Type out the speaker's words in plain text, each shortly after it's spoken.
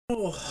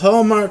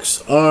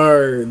Hallmarks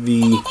are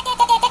the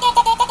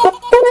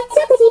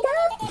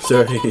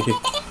sorry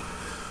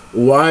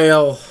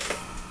while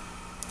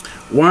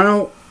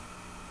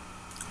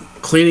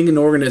cleaning and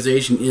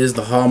organization is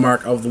the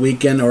hallmark of the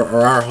weekend, or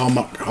our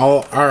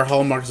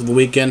hallmarks of the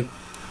weekend.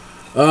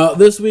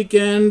 This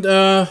weekend,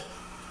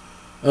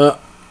 needless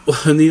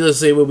to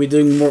say, we'll be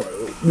doing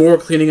more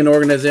cleaning and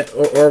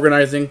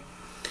organizing.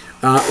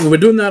 We've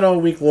been doing that all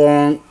week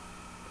long,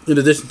 in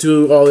addition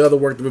to all the other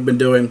work that we've been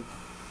doing.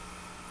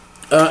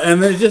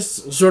 And then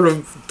just sort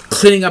of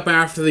cleaning up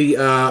after the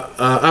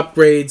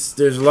upgrades.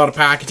 There's a lot of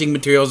packaging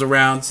materials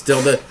around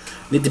still that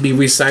need to be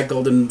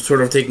recycled and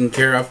sort of taken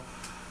care of.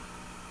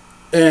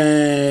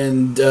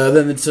 And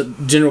then it's a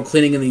general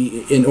cleaning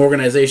in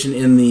organization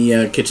in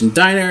the kitchen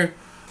diner.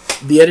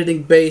 The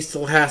editing bay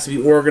still has to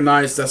be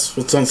organized. That's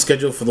what's on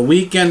schedule for the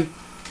weekend.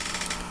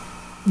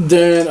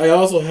 Then I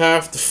also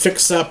have to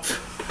fix up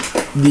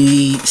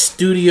the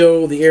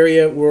studio, the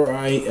area where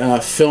I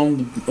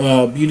filmed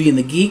Beauty and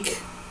the Geek.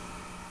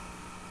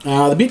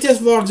 The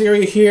BTSvlogs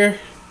area here,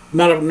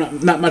 not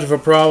much of a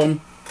problem.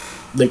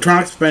 The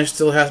electronics bench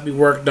still has to be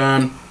worked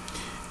on,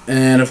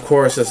 and of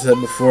course, as I said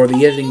before,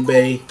 the editing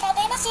bay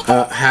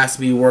has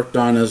to be worked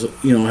on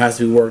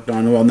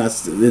Well, and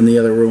that's in the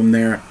other room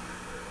there.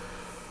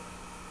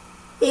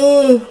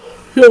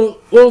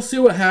 We'll see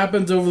what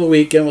happens over the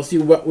weekend. We'll see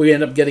what we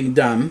end up getting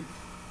done.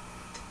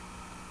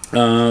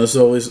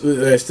 So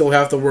I still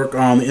have to work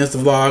on the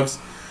Insta vlogs.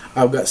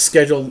 I've got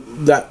scheduled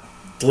that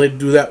to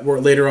do that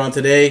work later on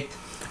today.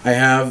 I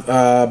have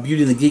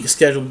Beauty and the Geek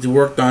scheduled to be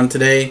worked on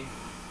today,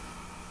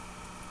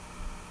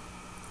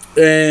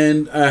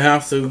 and I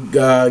have to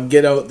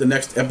get out the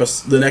next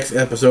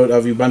episode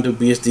of Ubuntu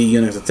BSD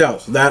Unix Etal.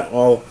 So that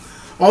all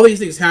these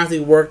things have to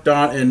be worked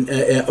on and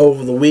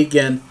over the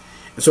weekend,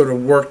 and sort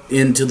of worked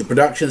into the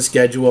production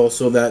schedule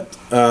so that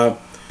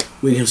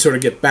we can sort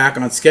of get back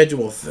on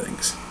schedule with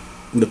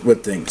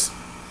things.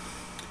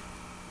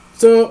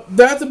 So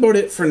that's about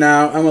it for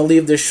now. I'm gonna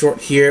leave this short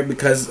here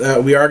because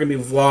we are gonna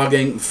be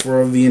vlogging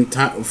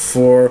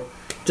for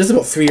just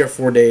about 3 or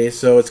 4 days.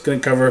 So it's gonna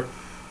cover.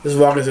 This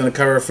vlog is gonna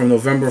cover from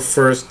November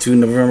 1st to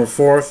November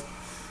 4th.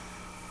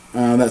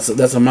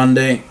 That's a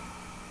Monday,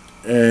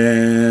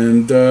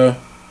 and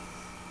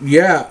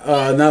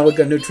yeah. Now we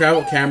got a new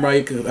travel camera.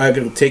 I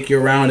could take you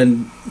around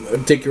and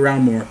take you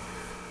around more.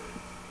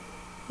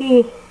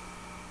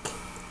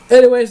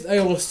 Anyways, I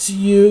will see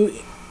you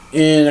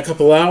in a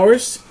couple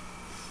hours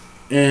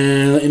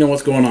and let you know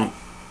what's going on.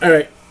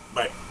 Alright,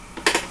 bye.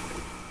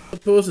 I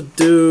was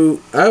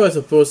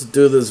supposed to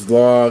do this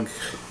vlog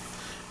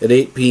at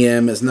 8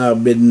 p.m. It's now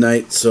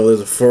midnight, so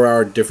there's a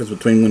 4-hour difference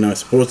between when I was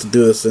supposed to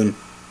do this and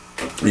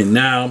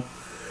now.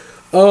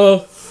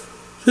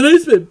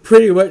 Today's been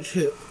pretty much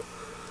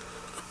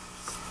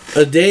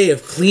a day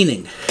of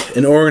cleaning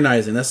and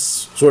organizing. That's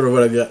sort of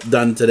what I got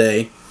done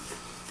today.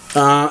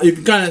 You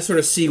can kind of sort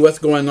of see what's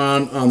going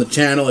on the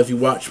channel if you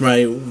watch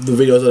the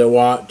videos that I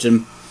watch,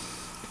 and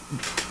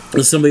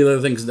some of the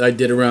other things that I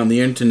did around the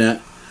internet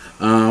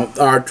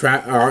are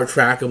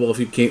trackable.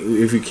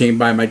 If you came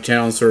by my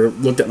channel and sort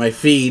of looked at my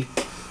feed,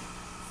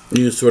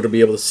 you sort of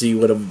be able to see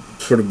what I've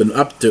sort of been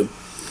up to.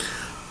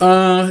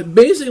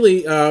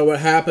 Basically, what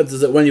happens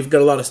is that when you've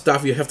got a lot of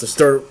stuff, you have to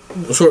start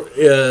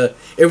every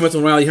once in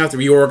a while you have to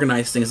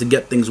reorganize things to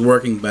get things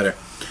working better.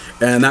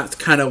 And that's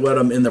kind of what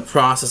I'm in the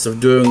process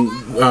of doing,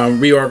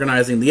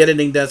 reorganizing the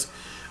editing desk,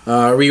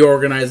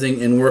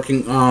 reorganizing and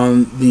working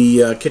on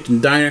the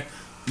kitchen diner.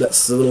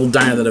 That's the little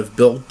diner that I've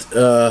built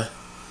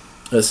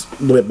that's a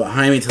little bit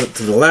behind me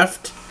to the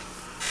left.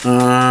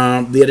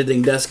 The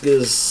editing desk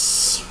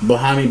is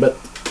behind me, but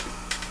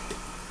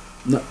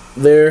not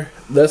there.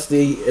 That's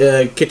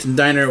the kitchen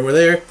diner over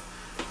there.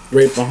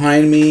 Right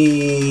behind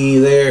me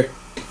there.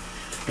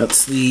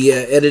 That's the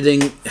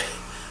editing...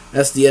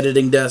 That's the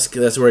editing desk.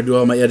 That's where I do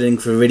all my editing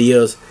for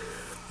videos.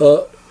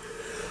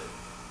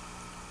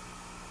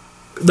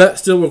 That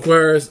still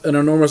requires an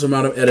enormous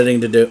amount of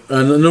editing to do,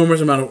 an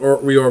enormous amount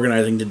of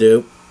reorganizing to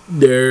do.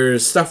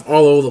 There's stuff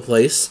all over the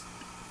place.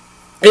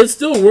 It's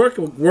still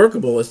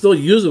workable. It's still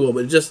usable,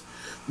 but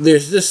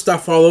there's just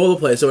stuff all over the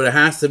place. So it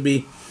has to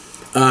be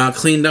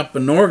cleaned up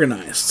and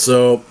organized.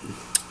 So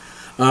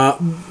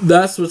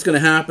that's what's going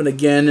to happen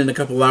again in a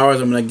couple hours.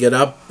 I'm going to get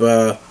up.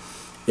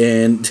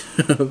 And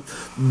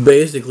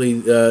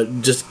basically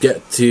just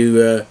get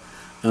to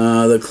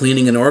the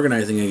cleaning and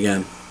organizing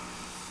again.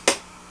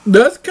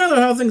 That's kind of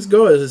how things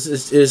go.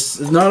 It's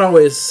not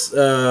always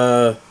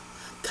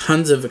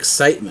tons of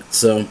excitement.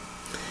 So,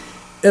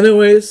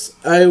 anyways,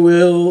 I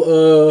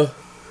will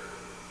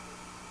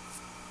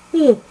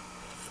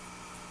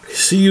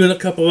see you in a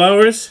couple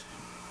hours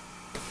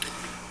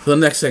for the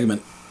next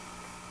segment.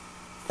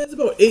 It's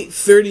about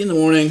 8:30 in the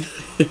morning,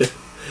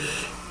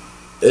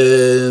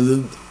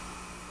 and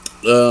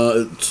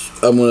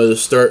I'm going to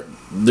start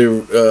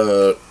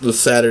the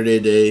Saturday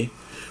day,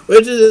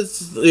 which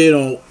is,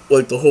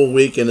 like the whole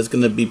weekend is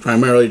going to be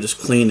primarily just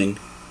cleaning.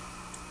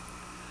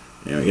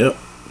 There we go.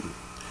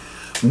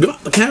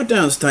 Got the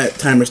countdown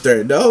timer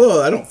started,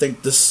 although I don't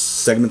think this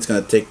segment's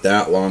going to take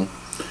that long.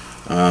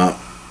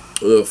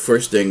 The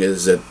first thing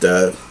is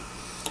that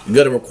you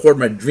got to record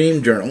my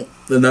dream journal,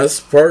 and that's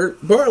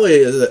partly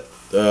is that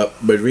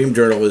my dream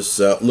journal is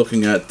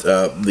looking at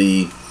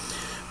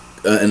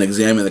and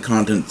examining the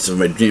contents of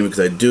my dream, because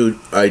I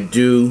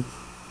do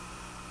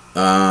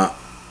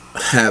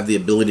have the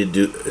ability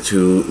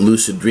to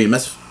lucid dream.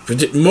 Most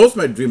of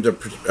my dreams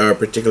are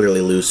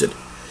particularly lucid,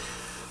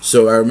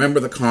 so I remember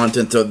the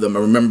content of them. I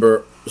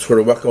remember sort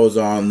of what goes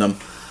on in them.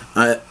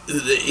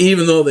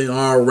 Even though they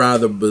are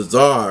rather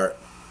bizarre,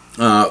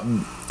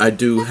 I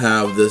do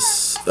have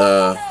this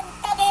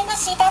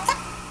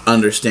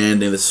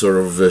understanding, this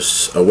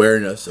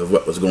awareness of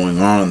what was going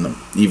on in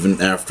them, even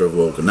after I've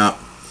woken up.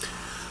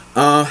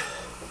 And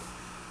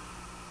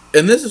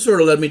this has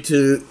sort of led me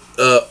to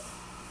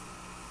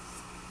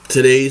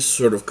today's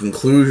sort of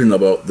conclusion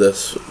about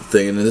this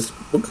thing, and this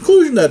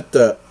conclusion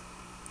that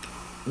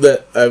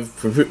I've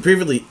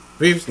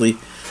previously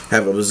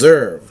have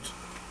observed,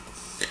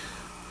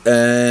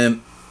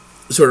 and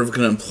sort of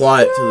can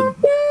apply it to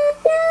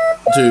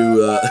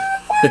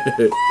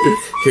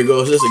here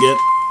goes this again.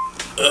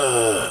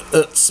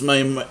 That's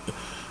my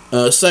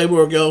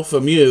Cyborg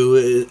Alpha Mu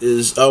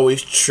is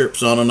always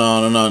chirps on and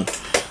on and on.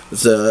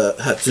 It's a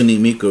Hatsune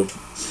Miku,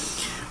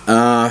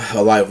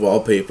 a live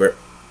wallpaper.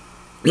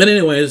 But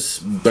anyways,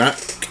 back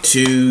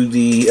to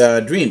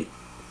the dream.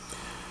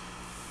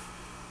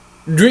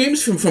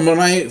 Dreams, from what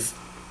I've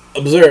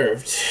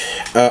observed,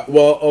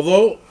 well,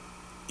 although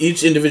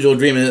each individual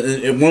dream,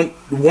 and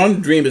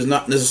one dream is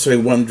not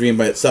necessarily one dream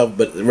by itself,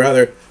 but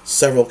rather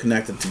several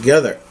connected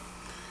together.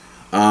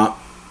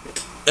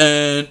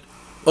 And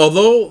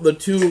although the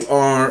two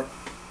are,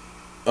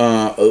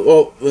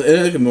 well,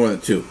 it can be more than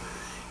two.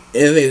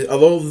 And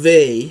although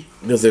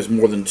because there's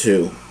more than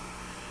two,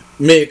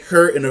 may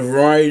occur in a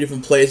variety of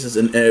different places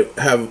and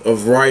have a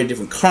variety of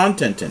different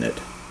content in it,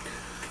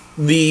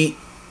 the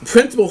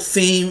principal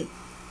theme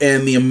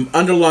and the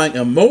underlying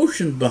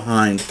emotion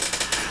behind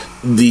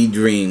the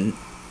dream,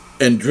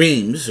 and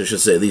dreams, I should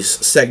say, these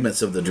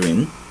segments of the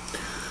dream,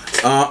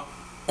 are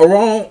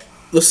all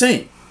the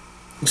same.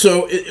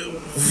 So,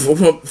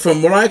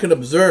 from what I can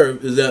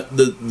observe, is that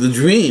the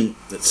dream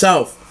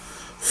itself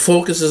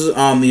focuses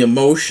on the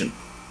emotion,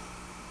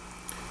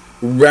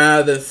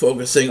 rather than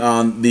focusing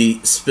on the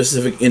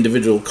specific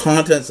individual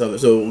contents of it.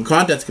 So,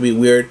 contents can be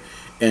weird,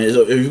 and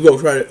so if you go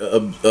try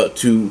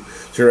to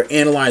sort of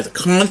analyze the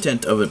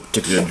content of a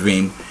particular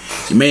dream,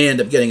 you may end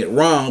up getting it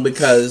wrong,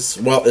 because,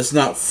 well, it's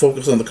not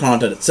focused on the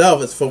content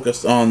itself. It's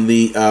focused on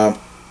the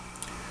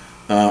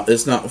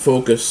it's not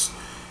focused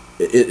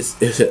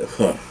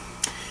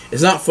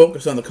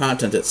on the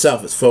content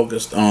itself. It's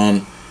focused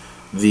on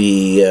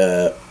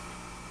the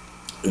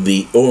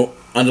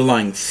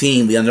underlying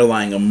theme, the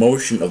underlying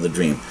emotion of the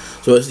dream.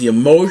 So it's the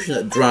emotion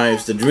that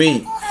drives the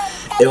dream.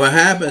 And what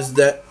happens is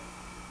that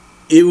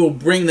it will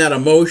bring that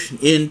emotion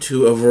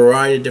into a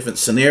variety of different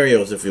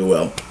scenarios, if you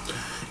will,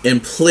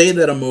 and play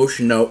that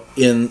emotion out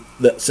in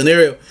that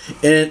scenario.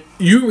 And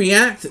you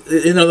react.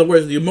 In other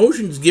words, the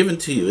emotion is given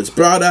to you. It's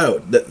brought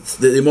out.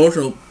 The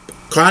emotional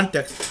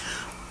context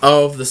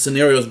of the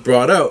scenario is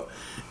brought out.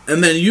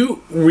 And then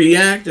you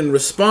react and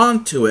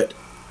respond to it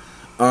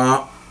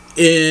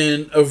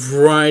in a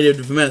variety of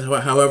different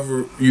methods,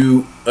 however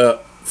you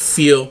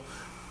feel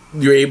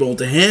you're able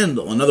to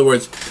handle. In other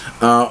words,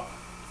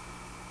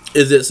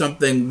 is it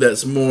something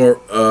that's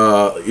more,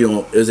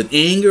 is it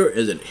anger?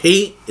 Is it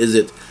hate? Is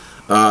it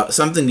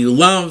something you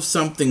love?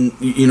 Something,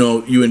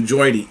 you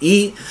enjoy to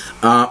eat?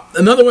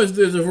 In other words,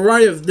 there's a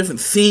variety of different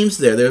themes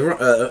there.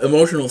 There's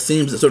emotional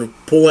themes that sort of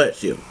pull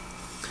at you.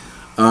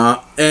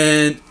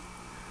 And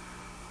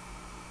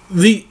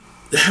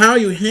how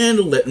you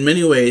handle it in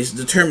many ways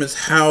determines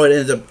how it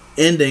ends up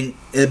ending.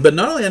 But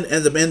not only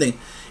ends up ending,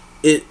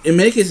 in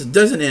many cases it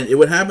doesn't end.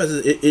 What happens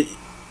is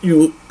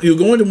you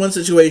go into one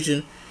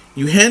situation,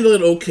 you handle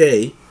it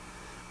okay,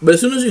 but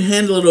as soon as you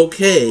handle it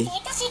okay,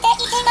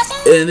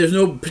 and there's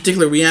no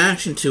particular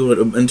reaction to it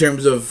in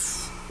terms of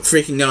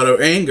freaking out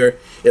or anger,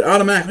 it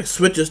automatically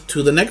switches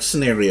to the next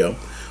scenario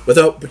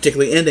without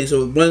particularly ending.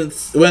 So one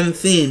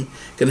dream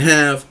can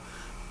have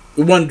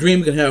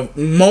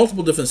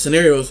multiple different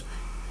scenarios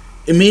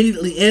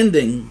immediately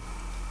ending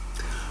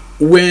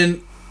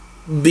when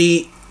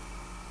the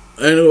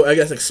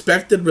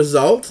expected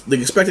result, the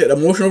expected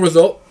emotional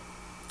result,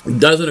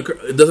 doesn't occur.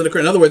 It doesn't occur.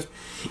 In other words,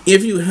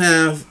 if you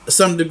have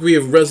some degree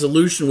of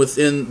resolution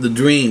within the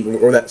dream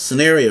or that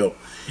scenario,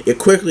 it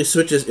quickly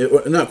switches.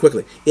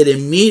 It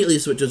immediately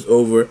switches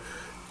over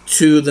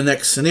to the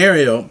next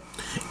scenario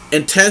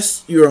and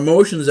tests your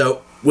emotions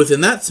out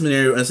within that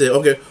scenario and say,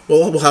 okay,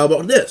 well, how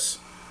about this?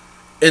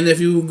 And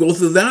if you go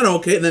through that,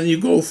 okay, then you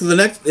go through the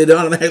next. It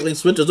automatically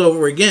switches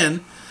over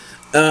again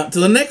to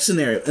the next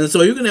scenario, and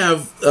so you can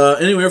have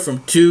anywhere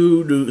from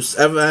 2 to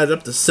 7,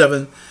 up to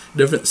 7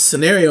 different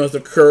scenarios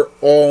occur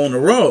all in a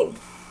row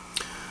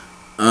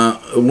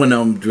when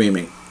I'm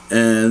dreaming.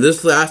 And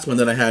this last one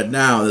that I had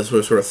now, this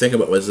was sort of thinking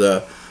about, was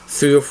 3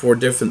 or 4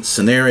 different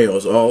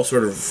scenarios all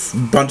sort of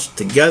bunched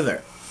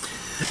together.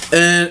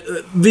 And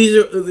these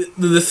are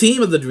the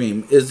theme of the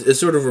dream is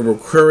sort of a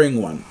recurring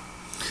one.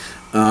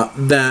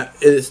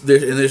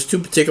 there's two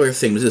particular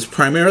things. There's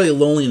primarily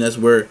loneliness,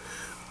 where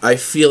I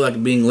feel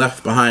like being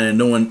left behind and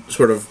no one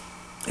sort of.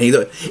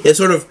 It's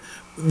sort of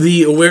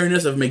the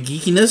awareness of my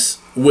geekiness,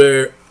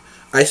 where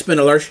I spend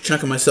a large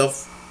chunk of my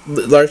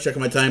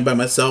time by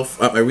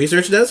myself at my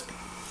research desk,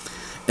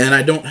 and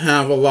I don't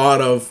have a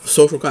lot of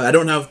social contact. I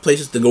don't have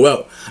places to go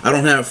out. I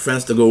don't have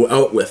friends to go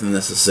out with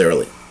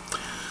necessarily.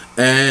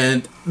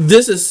 And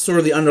this is sort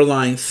of the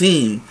underlying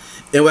theme.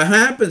 And what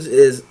happens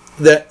is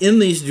that in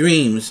these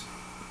dreams,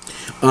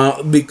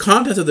 the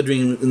contents of the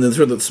dream and the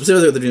sort of the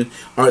specifics of the dream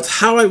it's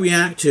how I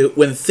react to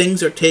when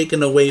things are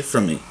taken away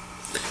from me.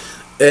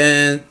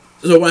 And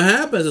so what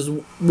happens is,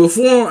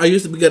 before I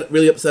used to get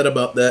really upset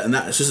about that, and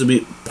that used to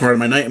be part of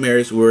my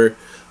nightmares, were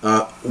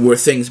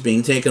things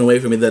being taken away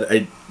from me that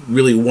I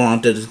really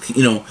wanted.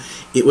 You know,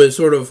 it was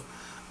sort of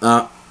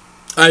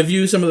I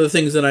view some of the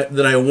things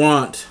that I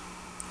want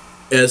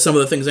as some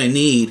of the things I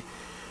need,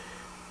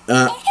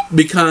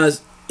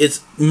 because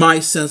it's my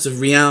sense of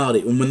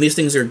reality. When these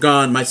things are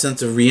gone, my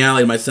sense of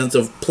reality, my sense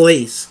of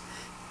place,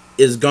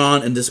 is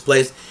gone and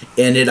displaced,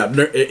 and it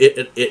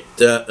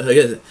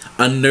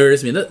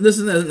unnerves me. This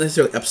doesn't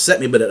necessarily upset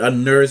me, but it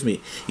unnerves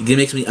me. It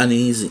makes me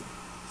uneasy,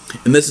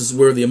 and this is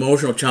where the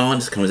emotional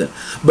challenge comes in.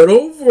 But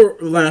over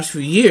the last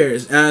few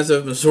years, as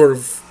I've been sort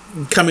of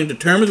coming to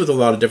terms with a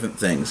lot of different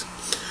things,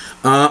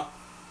 and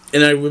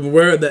I'm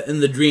aware that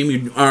in the dream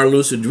you are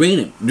lucid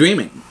dreaming,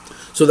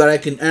 so that I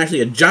can actually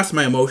adjust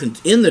my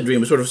emotions in the dream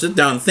and sort of sit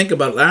down and think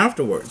about it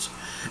afterwards,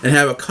 and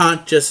have a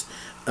conscious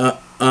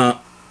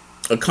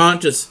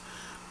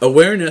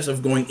awareness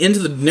of going into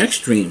the next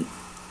dream,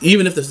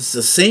 even if this is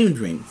the same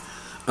dream.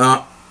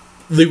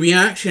 The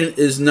reaction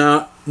is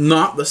not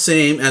the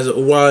same as it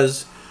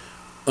was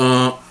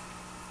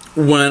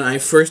when I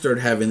first started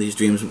having these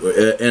dreams,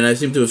 and I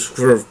seem to have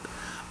sort of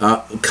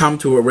come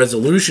to a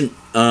resolution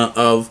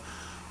of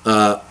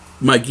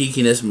my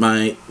geekiness,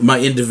 my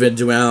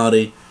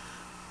individuality,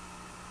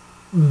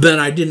 that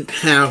I didn't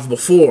have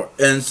before.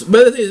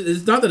 But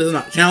it's not that it's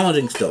not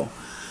challenging still.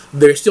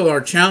 There still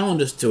are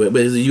challenges to it, but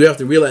you have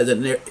to realize that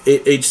in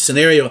each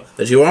scenario,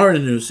 that you are in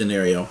a new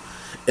scenario,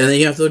 and then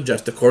you have to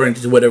adjust according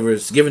to whatever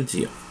is given to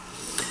you.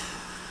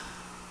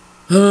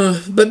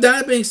 But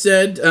that being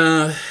said,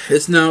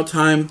 it's now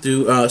time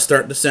to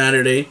start the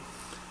Saturday,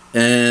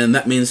 and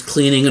that means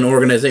cleaning and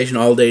organization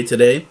all day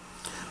today.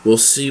 We'll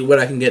see what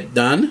I can get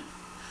done,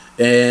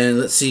 and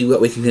let's see what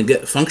we can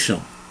get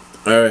functional.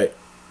 Alright,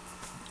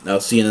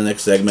 I'll see you in the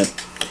next segment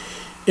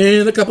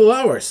in a couple of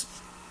hours.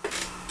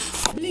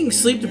 Being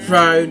sleep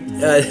deprived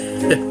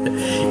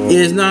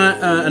is not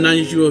an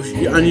unusual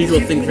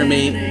thing for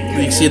me.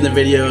 You can see in the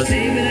videos.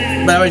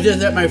 But I was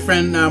just at my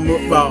friend,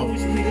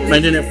 my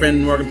internet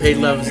friend Morgan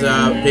Paylove's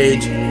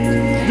page,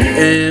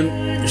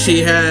 and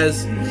she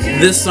has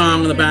this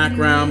song in the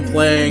background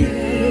playing,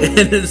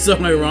 and it's so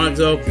ironic.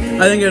 So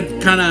I think I'd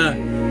kind of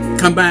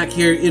come back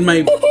here in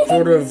my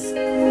sort of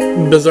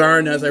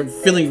bizarreness. I'm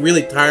feeling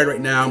really tired right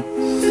now,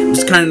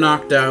 just kind of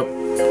knocked out,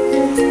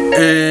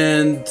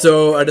 and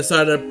so I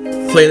decided to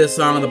play this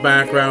song in the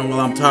background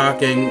while I'm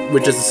talking,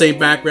 which is the same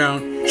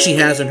background she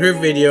has in her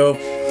video.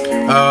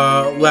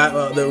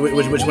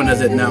 Which one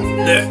is it now?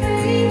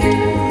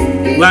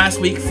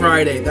 Last week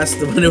Friday, that's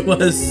the one it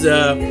was.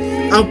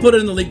 I'll put it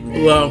in the link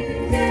below.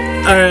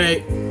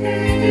 Alright.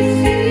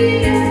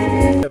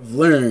 I've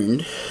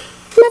learned,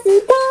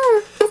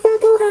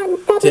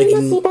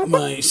 taking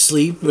my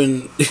sleep,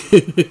 and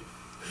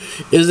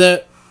is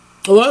that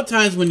a lot of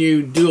times when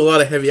you do a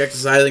lot of heavy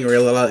exercising or a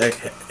lot of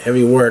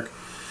heavy work,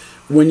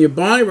 when your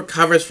body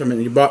recovers from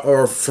it,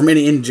 or from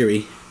any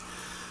injury,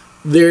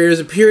 there's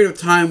a period of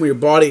time where your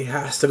body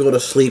has to go to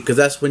sleep, because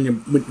that's when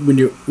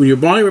your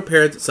body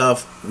repairs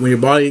itself, when your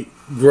body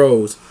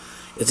grows,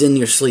 it's in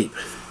your sleep.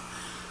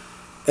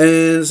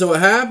 And so what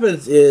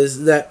happens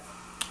is that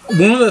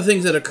one of the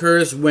things that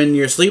occurs when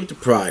you're sleep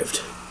deprived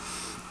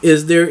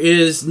is there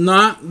is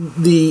not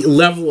the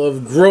level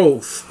of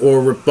growth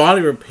or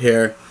body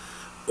repair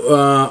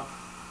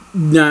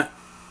that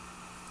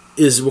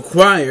is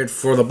required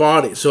for the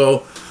body.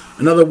 So,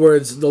 in other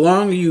words, the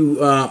longer you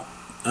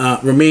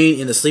remain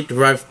in a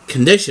sleep-deprived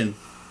condition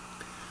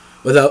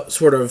without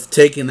sort of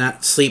taking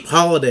that sleep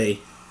holiday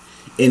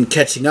and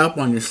catching up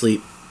on your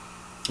sleep,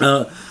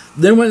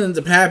 then what ends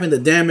up happening, the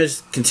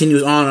damage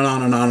continues on and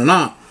on and on and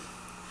on.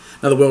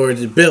 In other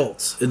words, it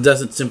builds. It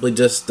doesn't simply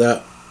just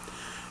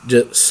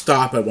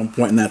stop at one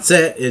point and that's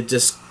it. It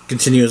just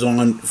continues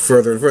on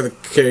further and further,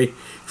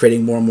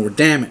 creating more and more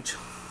damage.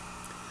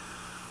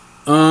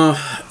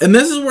 And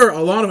this is where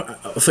a lot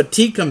of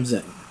fatigue comes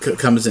in,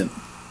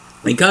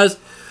 because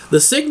the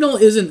signal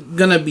isn't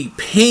going to be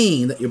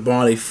pain that your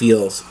body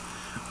feels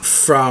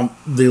from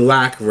the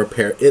lack of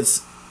repair.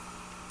 It's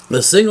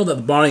the signal that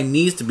the body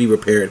needs to be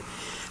repaired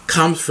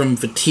comes from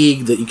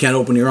fatigue, that you can't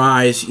open your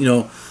eyes,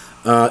 you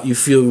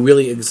feel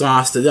really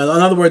exhausted. In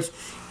other words,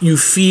 you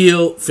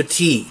feel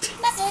fatigued.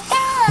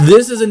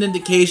 This is an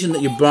indication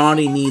that your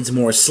body needs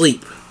more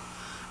sleep.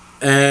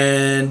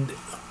 And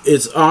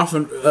it's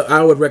often,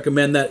 I would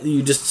recommend that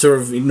you just sort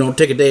of,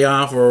 take a day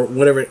off or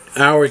whatever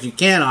hours you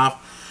can off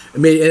I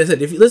mean, as I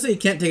said, if you, let's say you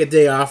can't take a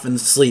day off and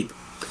sleep,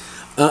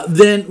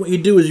 then what you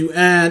do is you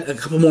add a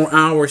couple more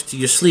hours to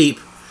your sleep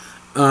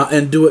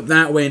and do it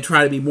that way and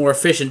try to be more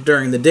efficient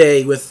during the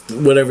day with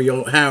whatever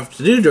you'll have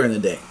to do during the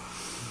day.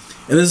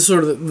 And this is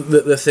sort of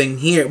the thing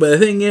here. But the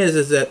thing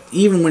is that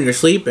even when you're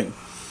sleeping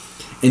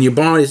and your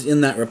body's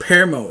in that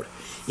repair mode,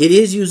 it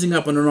is using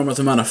up an enormous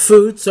amount of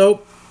food.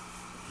 So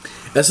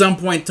at some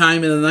point in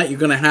time in the night, you're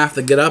going to have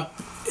to get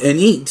up and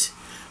eat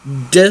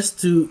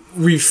just to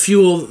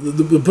refuel,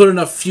 put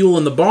enough fuel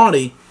in the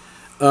body.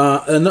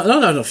 Not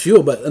enough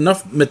fuel, but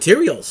enough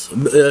materials.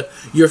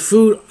 Your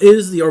food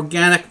is the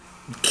organic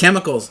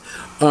chemicals,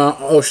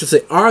 or I should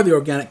say, are the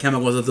organic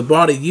chemicals that the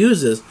body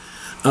uses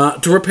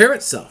to repair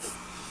itself.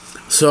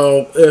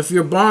 So, if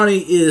your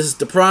body is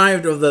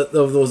deprived of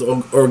those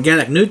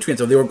organic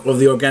nutrients, of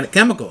the organic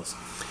chemicals,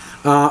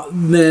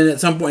 then at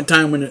some point in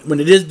time, when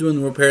it is doing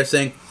the repair,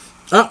 saying,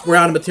 "Oh, we're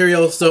out of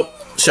materials, so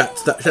shut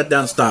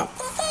down, stop."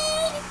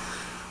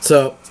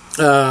 So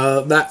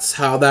that's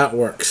how that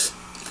works.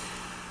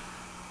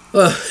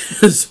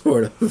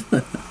 Sort of.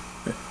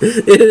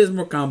 It is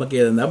more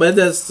complicated than that, but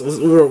that's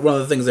one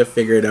of the things I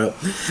figured out.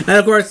 And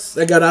of course,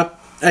 I got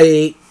up, I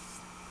ate,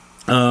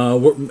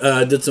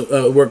 did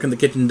some work in the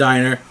kitchen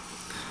diner.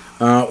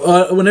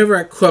 Whenever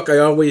I cook, I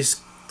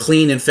always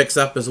clean and fix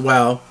up as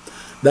well.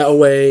 That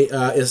way,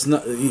 it's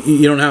not,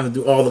 you don't have to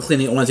do all the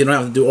cleaning at once. You don't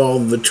have to do all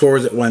the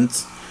chores at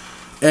once.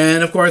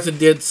 And of course, I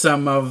did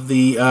some of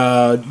the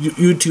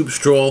YouTube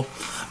stroll.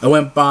 I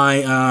went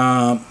by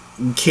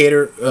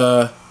Caters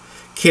and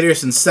Caters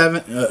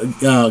 17.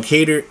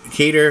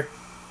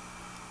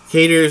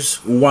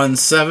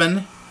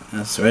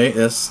 That's right.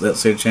 That's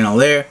their channel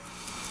there.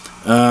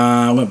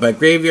 I went by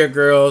Graveyard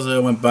Girls. I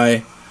went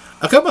by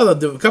a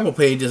couple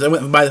pages. I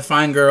went by the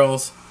Fine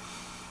Girls,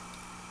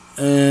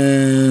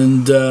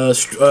 and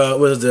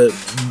what is it?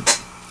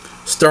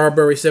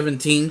 Starberry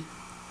 17.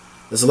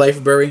 That's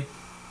Lifeberry.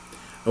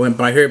 I went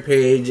by her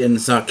page and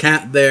saw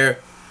Cat there,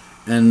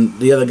 and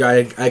the other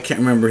guy, I can't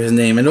remember his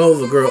name. I know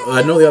the girl.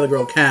 I know the other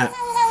girl, Cat,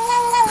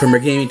 from her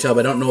gaming tub.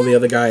 I don't know the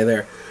other guy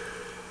there.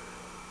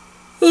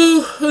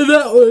 Oh, and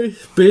that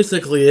was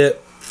basically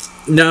it.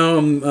 Now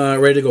I'm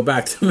ready to go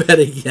back to bed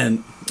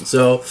again.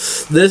 So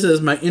this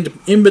is my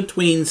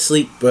in-between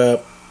sleep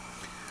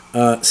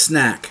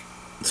snack.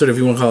 Sort of, if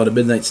you want to call it a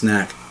midnight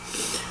snack.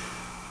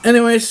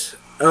 Anyways,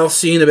 I'll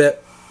see you in a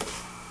bit.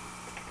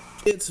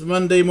 It's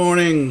Monday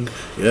morning.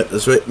 Yeah,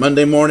 that's right,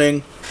 Monday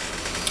morning.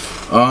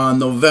 On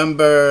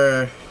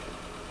November...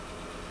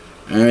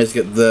 Let's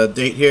get the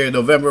date here.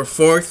 November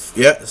 4th.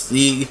 Yeah, it's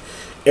the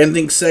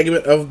ending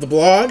segment of the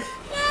blog.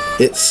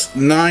 It's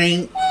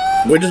 9...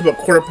 We're just about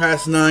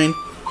 9:15.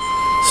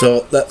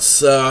 So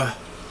that's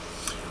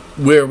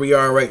where we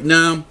are right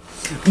now.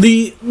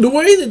 The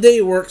way the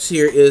day works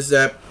here is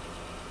that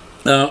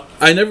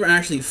I never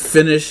actually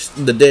finish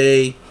the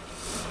day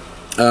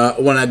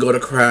when I go to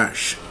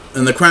crash.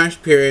 In the crash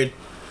period,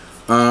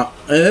 and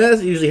that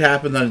doesn't usually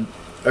happen on...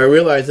 I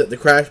realize that the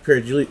crash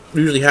period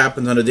usually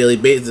happens on a daily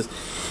basis.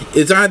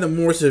 It's either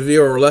more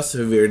severe or less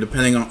severe,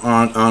 depending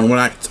on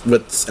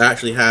what's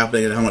actually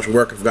happening and how much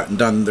work I've gotten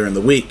done during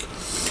the week.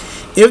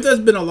 If there's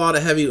been a lot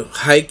of heavy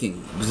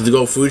hiking to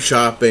go food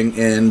shopping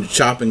and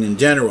shopping in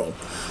general,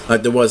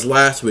 like there was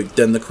last week,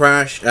 then the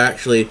crash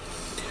actually,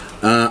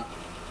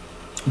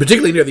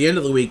 particularly near the end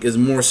of the week, is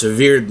more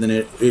severe than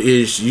it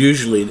is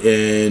usually,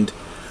 and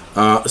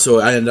so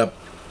I end up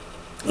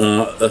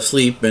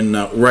asleep and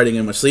writing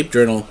in my sleep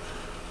journal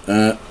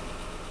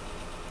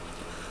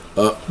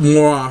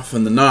more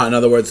often than not. In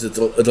other words, it's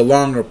a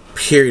longer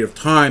period of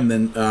time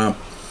than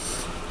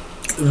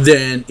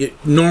it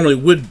normally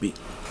would be.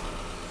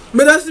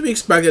 But that's to be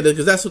expected,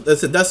 because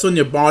that's when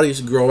your body's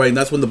growing.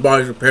 That's when the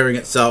body's repairing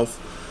itself.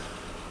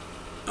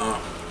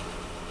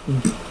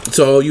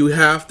 So you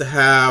have to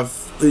have,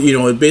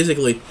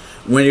 basically,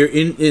 when you're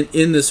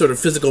in this sort of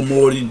physical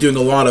mode, you're doing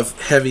a lot of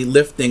heavy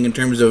lifting in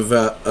terms of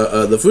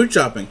the food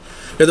shopping.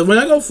 Because when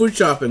I go food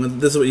shopping,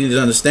 this is what you need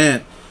to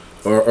understand,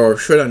 or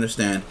should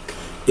understand,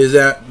 is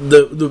that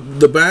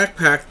the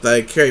backpack that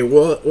I carry,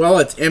 while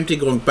it's empty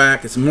going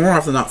back, it's more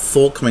often than not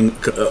full coming.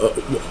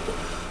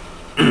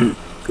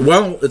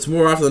 Well, it's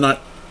more often than not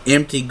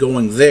empty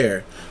going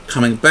there.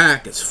 Coming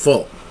back, it's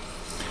full.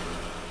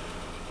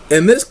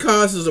 And this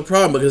causes a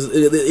problem because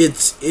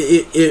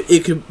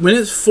it could, when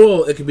it's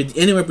full, it could be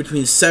anywhere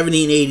between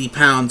 70 and 80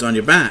 pounds on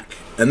your back.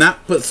 And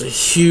that puts a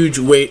huge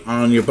weight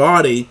on your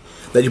body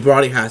that your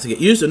body has to get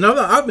used to. Now,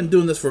 I've been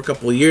doing this for a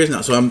couple of years now,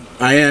 so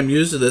I am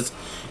used to this.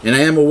 And I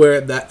am aware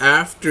that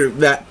after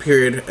that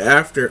period,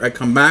 after I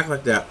come back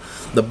like that,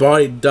 the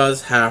body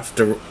does have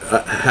to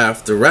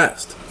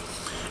rest.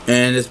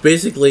 And it's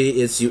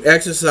basically, you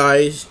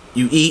exercise,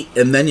 you eat,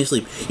 and then you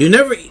sleep. You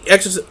never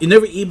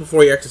eat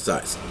before you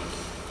exercise.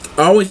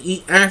 Always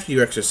eat after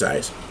you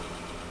exercise.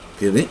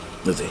 Excuse me,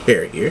 there's a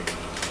hair here.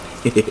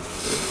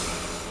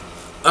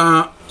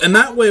 And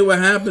that way, what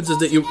happens is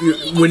that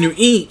when you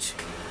eat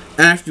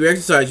after you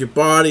exercise, your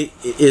body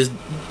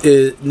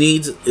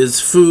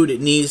needs food.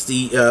 It needs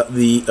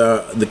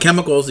the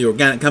chemicals, the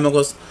organic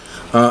chemicals,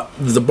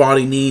 the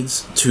body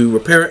needs to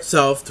repair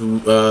itself,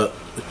 to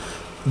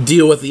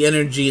deal with the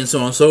energy, and so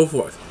on and so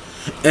forth.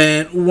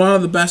 And one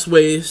of the best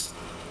ways,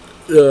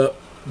 not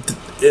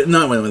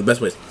one of the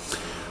best ways,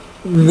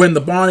 when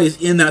the body is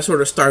in that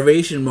sort of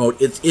starvation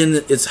mode, it's in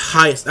its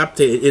highest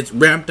uptake. It's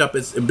ramped up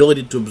its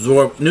ability to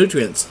absorb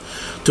nutrients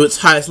to its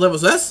highest level.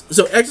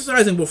 So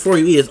exercising before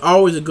you eat is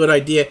always a good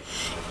idea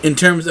in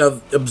terms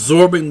of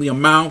absorbing the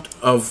amount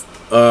of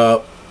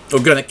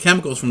organic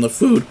chemicals from the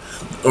food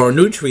or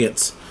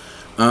nutrients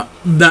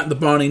that the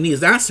body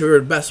needs. That's the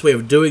best way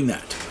of doing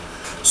that.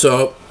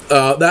 So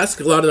that's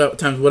a lot of the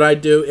times what I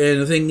do.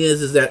 And the thing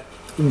is that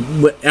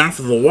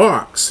after the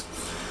walks,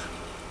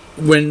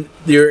 when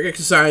your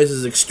exercise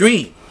is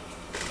extreme,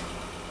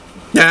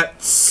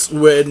 that's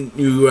when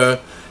you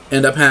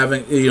end up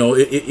having, you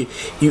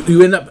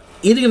end up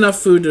eating enough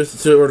food to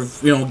sort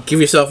of, give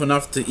yourself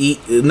enough to eat,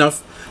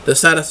 enough to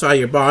satisfy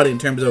your body in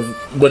terms of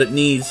what it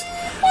needs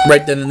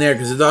right then and there.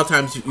 Because a lot of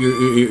times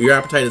your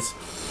appetite is,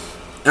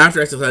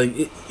 after exercising,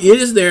 it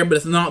is there, but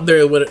it's not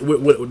there what it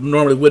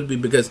normally would be,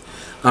 because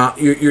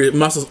your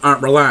muscles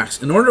aren't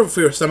relaxed. In order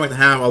for your stomach to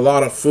have a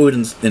lot of food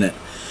in it,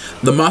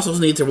 the muscles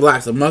need to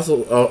relax. The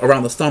muscle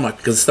around the stomach,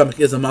 because the stomach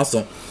is a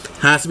muscle,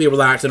 has to be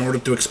relaxed in order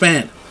to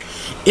expand.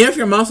 If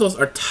your muscles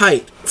are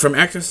tight from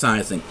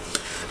exercising,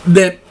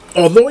 then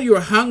although you're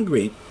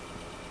hungry,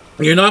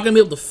 you're not going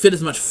to be able to fit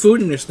as much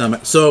food in your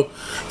stomach. So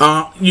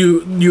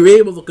you're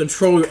able to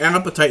control your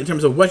appetite in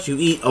terms of what you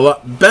eat a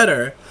lot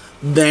better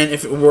than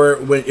if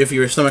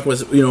your stomach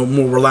was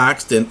more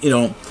relaxed and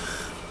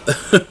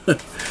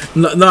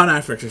not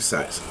after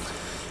exercise.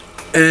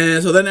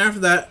 And so then after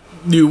that,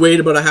 you wait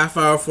about a half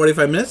hour,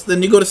 45 minutes,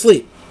 then you go to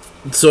sleep.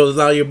 So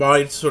allow your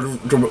body to sort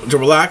of to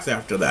relax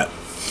after that.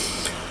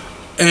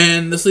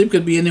 And the sleep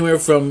could be anywhere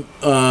from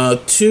 2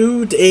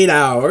 to 8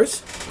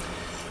 hours.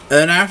 And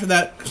then after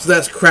that, so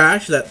that's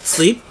crash, that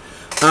sleep,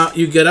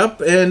 you get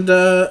up and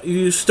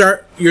you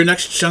start your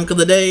next chunk of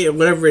the day or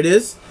whatever it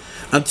is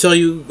until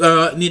you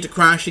need to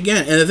crash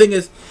again. And the thing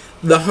is,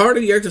 the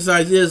harder your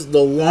exercise is, the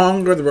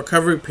longer the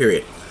recovery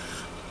period.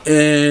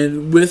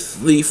 And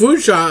with the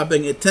food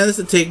shopping, it tends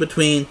to take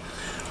between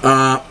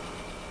 2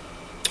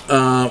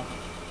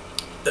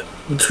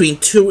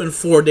 and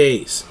 4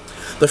 days.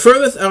 The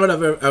furthest out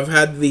I've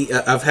had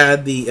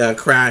the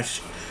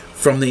crash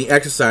from the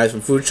exercise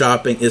from food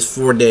shopping is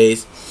 4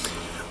 days.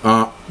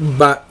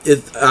 But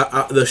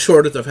the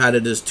shortest I've had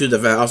it is 2.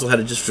 I've also had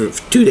it just for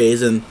 2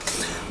 days, and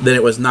then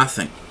it was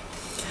nothing.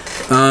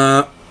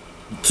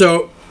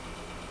 So.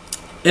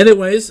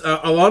 Anyways,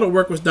 a lot of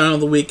work was done on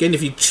the weekend.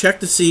 If you check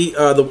to see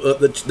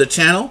the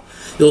channel,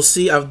 you'll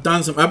see I've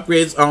done some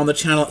upgrades on the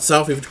channel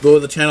itself. If you go to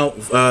the channel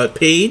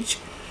page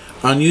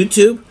on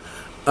YouTube,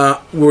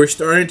 we're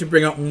starting to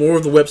bring out more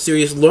of the web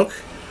series look,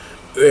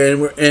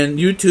 and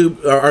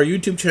YouTube, our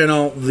YouTube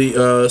channel, the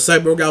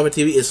Cyborg Alpha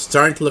TV, is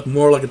starting to look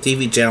more like a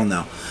TV channel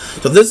now.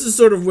 So this is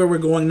sort of where we're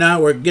going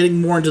now. We're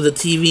getting more into the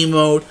TV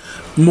mode,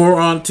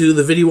 more onto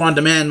the video on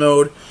demand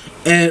mode.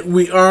 And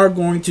we are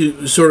going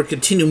to sort of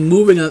continue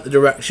moving in that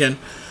direction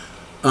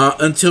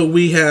until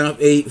we have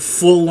a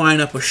full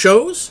lineup of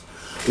shows.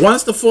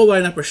 Once the full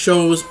lineup of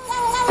shows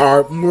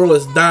are more or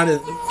less done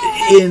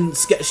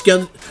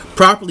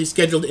properly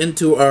scheduled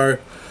into our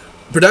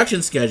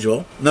production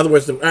schedule, in other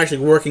words, they're actually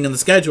working in the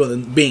schedule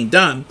and being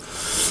done,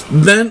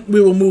 then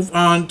we will move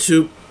on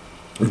to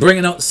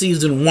bringing out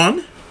season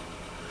 1,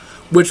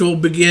 which will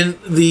begin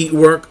the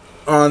work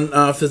on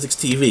Physics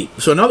TV.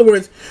 So in other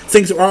words,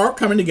 things are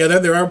coming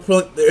together.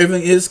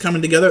 Everything is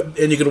coming together,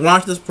 and you can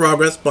watch this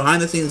progress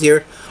behind the scenes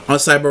here on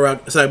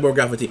Cyborg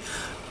Alpha TV.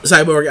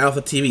 Cyborg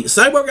Alpha TV.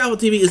 Cyborg Alpha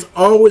TV is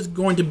always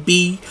going to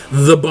be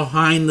the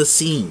behind the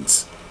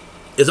scenes.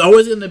 It's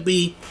always going to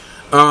be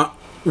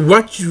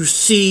what you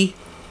see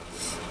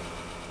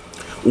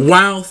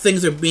while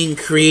things are being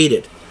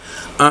created.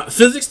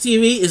 Physics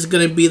TV is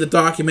going to be the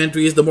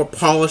documentaries, the more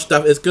polished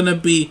stuff. It's going to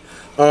be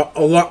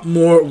a lot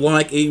more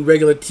like a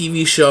regular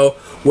TV show,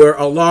 where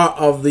a lot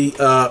of the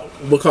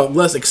we'll call it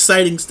less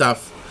exciting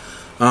stuff,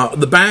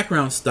 the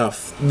background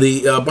stuff,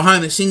 the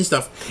behind the scenes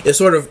stuff, is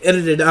sort of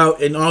edited out,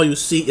 and all you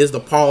see is the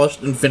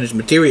polished and finished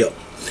material.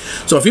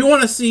 So if you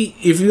want to see,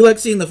 if you like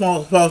seeing the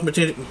polished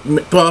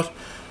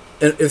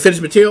and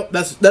finished material,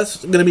 that's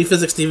going to be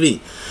Physics TV.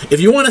 If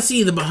you want to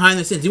see the behind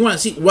the scenes, you want to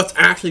see what's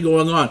actually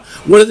going on.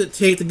 What does it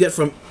take to get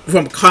from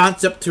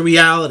concept to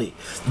reality?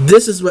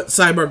 This is what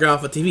Cyborg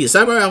Alpha TV is.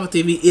 Cyborg Alpha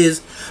TV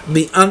is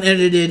the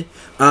unedited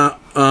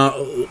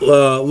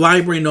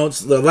library notes,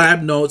 the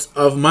lab notes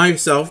of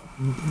myself,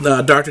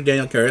 Dr.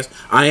 Daniel Karras.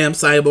 I am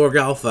Cyborg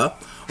Alpha,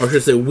 or I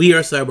should say we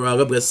are Cyborg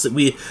Alpha, because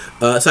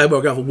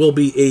Cyborg Alpha will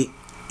be a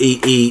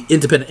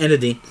independent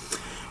entity,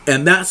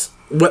 and that's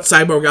what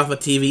Cyborg Alpha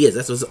TV is.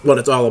 That's what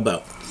it's all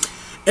about.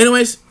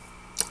 Anyways,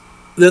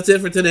 that's it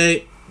for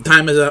today.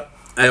 Time is up.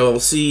 I will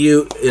see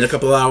you in a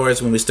couple of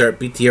hours when we start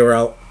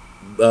BTRL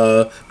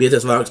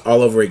BTSvlogs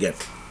all over again.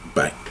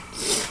 Bye.